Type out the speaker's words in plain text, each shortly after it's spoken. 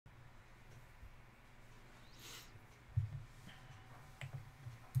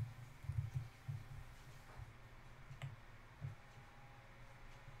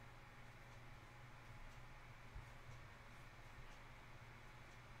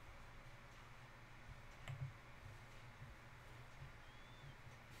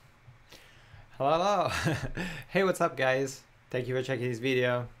Hello. Hey, what's up, guys? Thank you for checking this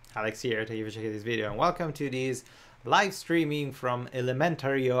video. Alex here. Thank you for checking this video, and welcome to this live streaming from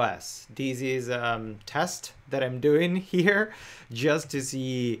elementaryOS. This is test that I'm doing here just to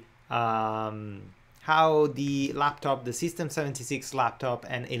see how the laptop, the System 76 laptop,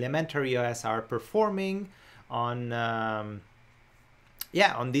 and elementaryOS are performing on on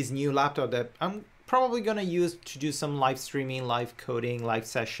this new laptop that I'm probably gonna use to do some live streaming, live coding, live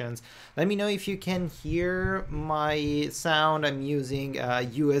sessions. Let me know if you can hear my sound. I'm using a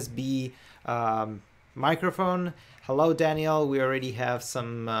USB microphone. Hello, Daniel. We already have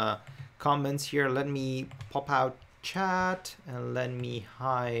some comments here. Let me pop out chat and let me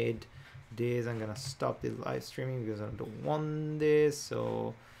hide this. I'm gonna stop the live streaming because I don't want this,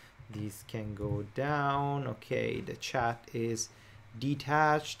 so this can go down. Okay, the chat is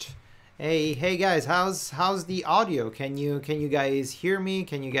detached. Hey guys, how's the audio? Can you guys hear me?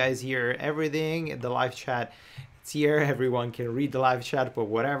 Can you guys hear everything? The live chat, it's here. Everyone can read the live chat, but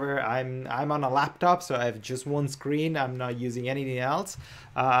whatever. I'm on a laptop, so I have just one screen. I'm not using anything else.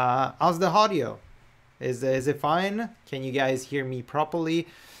 How's the audio? Is it fine? Can you guys hear me properly?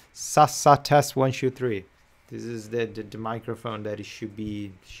 Sa test 1 2 3. This is the microphone that it should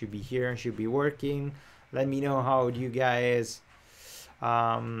be here and should be working. Let me know how do you guys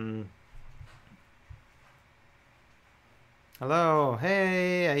hello,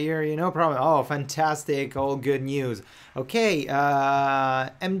 hey, I hear you, no problem. Oh, fantastic, all good news. Okay,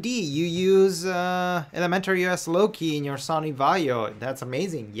 MD, you use elementaryOS Loki in your Sony Vaio. That's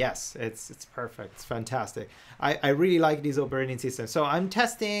amazing. Yes, it's perfect, it's fantastic. I really like this operating system. So I'm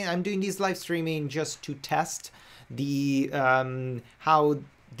doing this live streaming just to test the how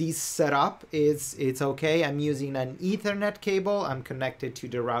this setup is. It's okay. I'm using an Ethernet cable. I'm connected to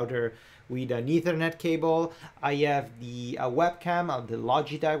the router with an Ethernet cable. I have the webcam, the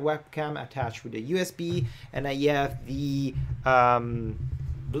Logitech webcam attached with a USB, and I have the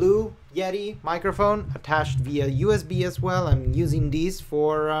Blue Yeti microphone attached via USB as well. I'm using these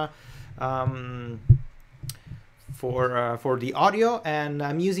for the audio, and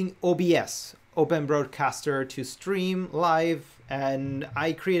I'm using OBS, Open Broadcaster, to stream live. And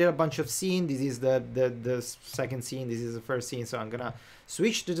I created a bunch of scenes. This is the second scene. This is the first scene. So I'm gonna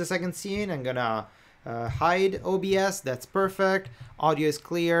switch to the second scene. I'm gonna hide OBS. That's perfect. Audio is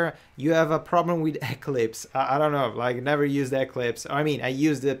clear. You have a problem with Eclipse. I don't know. Like, never used Eclipse. I mean, I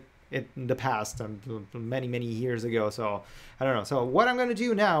used it in the past, many years ago. So I don't know. So what I'm gonna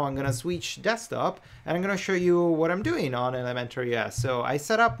do now, I'm gonna switch desktop, and I'm gonna show you what I'm doing on elementaryOS. So I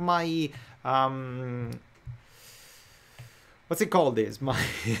set up my what's it called, this my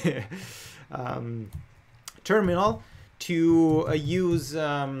terminal to use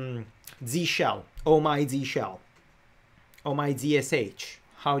Z shell, my Z shell, my ZSH,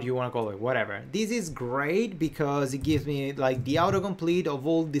 how do you want to call it, whatever. This is great because it gives me like the autocomplete of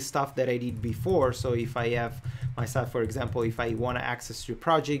all the stuff that I did before. So if I have myself, for example, if I want to access to a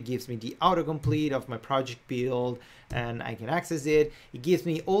project, it gives me the autocomplete of my project build and I can access it. It gives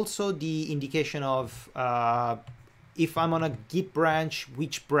me also the indication of if I'm on a Git branch,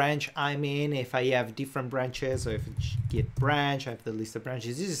 which branch I'm in, if I have different branches, or if it's Git branch, I have the list of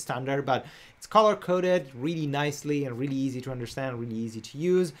branches. This is standard, but it's color-coded really nicely and really easy to understand, really easy to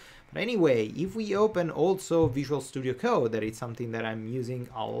use. But anyway, if we open also Visual Studio Code, that is something that I'm using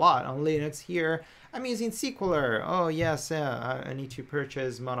a lot on Linux here, I'm using Sequeler. Oh yes, I need to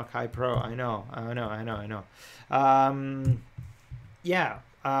purchase Monokai Pro. I know. Yeah.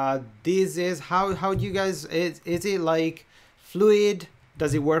 This is how do you guys, is it like fluid?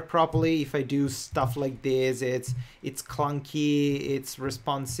 Does it work properly? If I do stuff like this, it's clunky, it's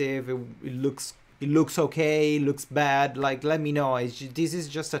responsive, it looks okay, it looks bad. Like, let me know. This is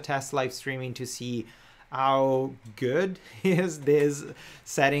just a test live streaming to see how good is this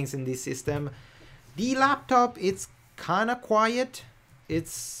settings in this system. The laptop, it's kind of quiet.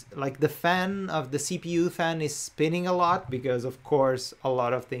 It's like the fan of the CPU fan is spinning a lot because, of course, a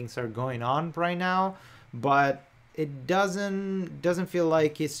lot of things are going on right now, but it doesn't feel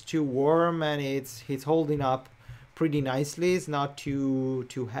like it's too warm, and it's holding up pretty nicely. It's not too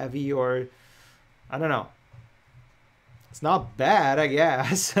heavy, or I don't know. It's not bad, I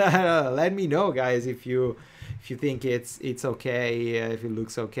guess. Let me know, guys, if you think it's okay, if it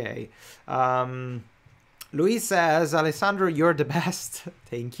looks okay. Luis says, Alessandro, you're the best.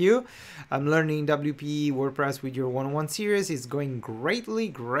 Thank you. I'm learning WP WordPress with your 101 series. It's going great. We'll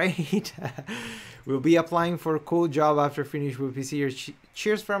be applying for a cool job after finish WP series.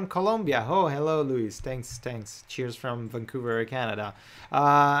 Cheers from Colombia. Oh, hello, Luis. Thanks. Cheers from Vancouver, Canada.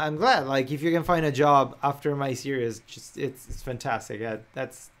 I'm glad. Like, if you can find a job after my series, just it's fantastic.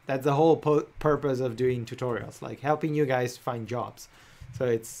 That's the whole purpose of doing tutorials, like helping you guys find jobs. So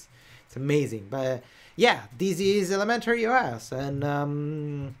it's amazing. But yeah, this is elementaryOS, and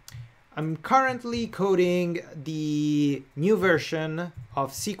I'm currently coding the new version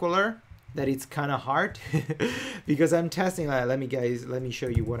of Sequeler. That it's kind of hard because I'm testing. Let me show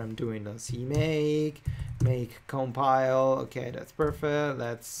you what I'm doing. Let's see, make compile. Okay, that's perfect.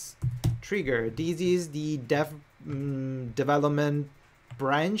 Let's trigger. This is the development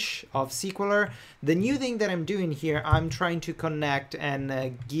branch of Sequeler. The new thing that I'm doing here, I'm trying to connect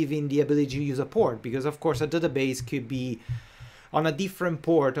and giving the ability to use a port, because of course a database could be on a different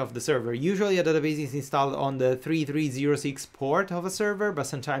port of the server. Usually a database is installed on the 3306 port of a server, but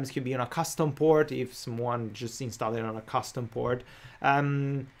sometimes it could be on a custom port if someone just installed it on a custom port.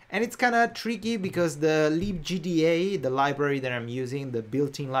 And it's kind of tricky because the libgda, the library that I'm using, the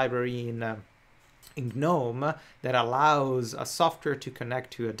built-in library in GNOME that allows a software to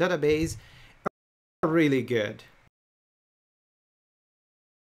connect to a database, are really good.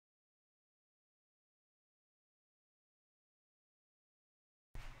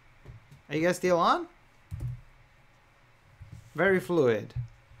 Are you guys still on? Very fluid.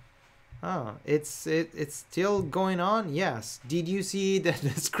 Oh, it's still going on. Yes. Did you see the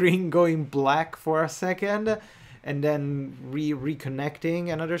screen going black for a second and then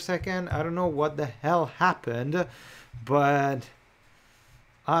reconnecting another second? I don't know what the hell happened, but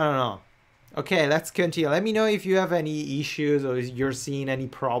I don't know. Okay, let's continue. Let me know if you have any issues or if you're seeing any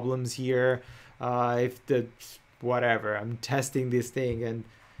problems here. If the whatever, I'm testing this thing, and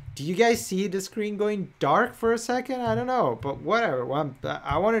do you guys see the screen going dark for a second? I don't know, but whatever. Well,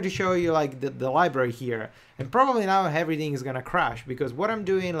 I wanted to show you like the library here, and probably now everything is gonna crash because what I'm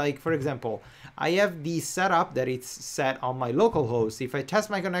doing, like for example, I have the setup that it's set on my local host. If I test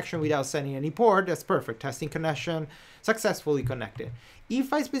my connection without sending any port, that's perfect. Testing connection, successfully connected.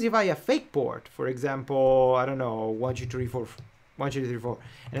 If I specify a fake port, for example, I don't know, 12334,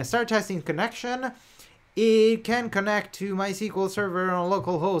 and I start testing connection, it can connect to my SQL server on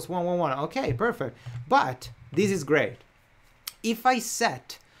localhost 111. Okay, perfect. But this is great. If I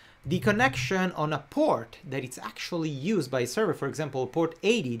set the connection on a port that is actually used by a server, for example, port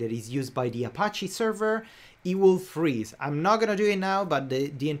 80 that is used by the Apache server, it will freeze. I'm not going to do it now, but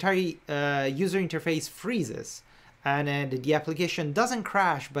the entire user interface freezes. And the application doesn't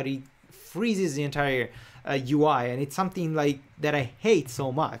crash, but it freezes the entire UI. And it's something like that I hate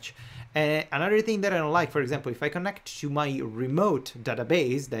so much. Another thing that I don't like, for example, if I connect to my remote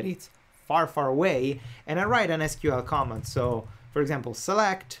database that is far away and I write an SQL command, so for example,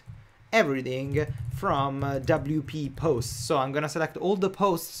 select everything from WP posts. So I'm going to select all the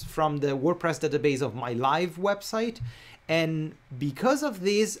posts from the WordPress database of my live website. And because of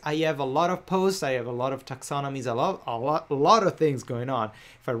this, I have a lot of posts, I have a lot of taxonomies, a lot of things going on.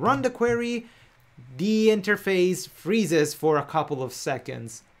 If I run the query, the interface freezes for a couple of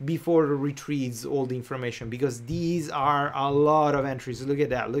seconds before it retrieves all the information, because these are a lot of entries. Look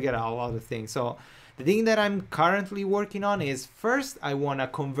at that, a lot of things. So the thing that I'm currently working on is, first I want to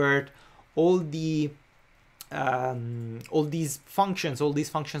convert all these functions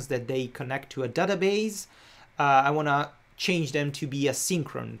that they connect to a database. I want to change them to be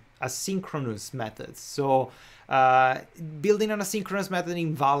asynchronous methods. So building an asynchronous method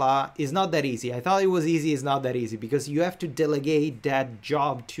in Vala is not that easy. I thought it was easy. It's not that easy because you have to delegate that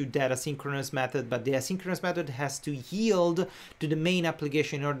job to that asynchronous method, but the asynchronous method has to yield to the main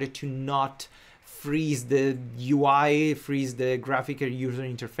application in order to not freeze the UI, freeze the graphical user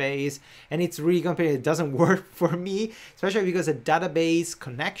interface. And it's really complicated. It doesn't work for me, especially because a database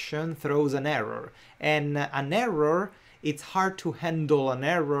connection throws an error. And an error, it's hard to handle an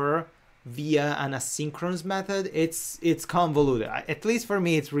error via an asynchronous method. It's convoluted. At least for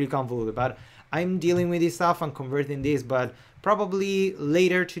me, it's really convoluted, but I'm dealing with this stuff. I'm converting this, but probably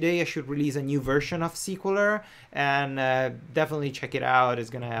later today I should release a new version of Sequeler, and definitely check it out. It's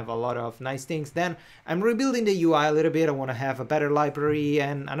gonna have a lot of nice things. Then I'm rebuilding the UI a little bit. I want to have a better library,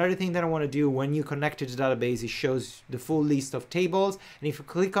 and another thing that I want to do when you connect to the database, it shows the full list of tables, and if you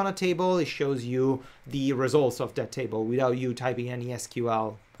click on a table, it shows you the results of that table without you typing any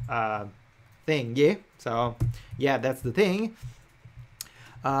SQL thing. Yeah, so yeah, that's the thing.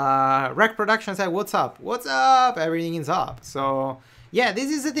 Rec Production said, what's up? Everything is up. So yeah,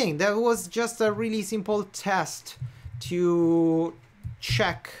 this is the thing. That was just a really simple test to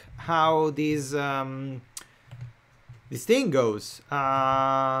check how this thing goes.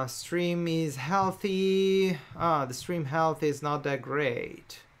 Stream is healthy. The stream health is not that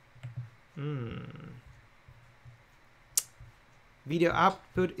great. Video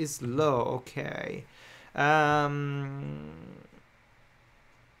output is low. Okay. I'm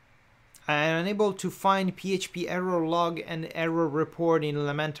unable to find PHP error log and error report in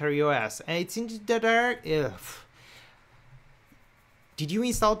elementaryOS. And it's in the dark. Ugh. Did you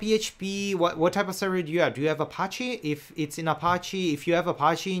install PHP? What type of server do you have? Do you have Apache? If it's in Apache, if you have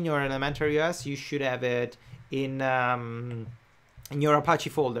Apache in your elementaryOS, you should have it in your Apache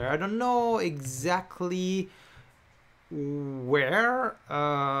folder. I don't know exactly where.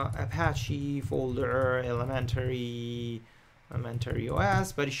 Apache folder, elementaryOS,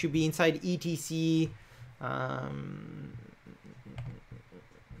 but it should be inside etc.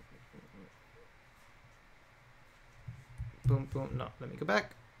 Boom, boom. No, let me go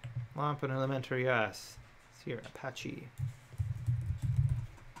back. Lamp and elementaryOS. It's here. Apache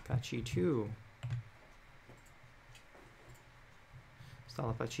 2. Install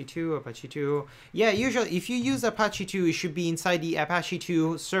Apache 2. Yeah, usually if you use Apache 2, it should be inside the Apache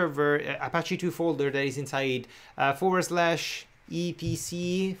 2 server, Apache 2 folder that is inside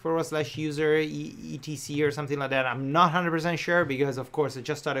 /etc/user etc or something like that. I'm not 100% sure because, of course, I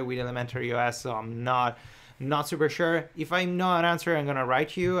just started with elementaryOS, so I'm not super sure. If I know an answer, I'm gonna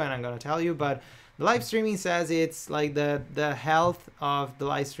write you and I'm gonna tell you. But the live streaming says it's like the health of the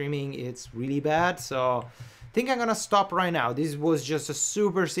live streaming, it's really bad. So I think I'm gonna stop right now. This was just a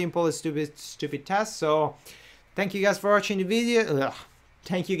super simple, stupid test. So thank you guys for watching the video.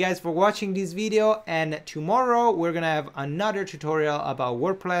 Thank you guys for watching this video. And tomorrow we're gonna have another tutorial about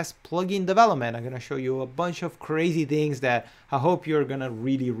WordPress plugin development. I'm gonna show you a bunch of crazy things that I hope you're gonna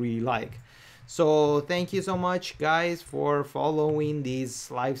really like. So thank you so much, guys, for following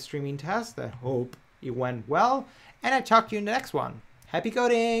these live streaming tests. I hope it went well, and I talk to you in the next one. Happy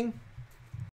coding!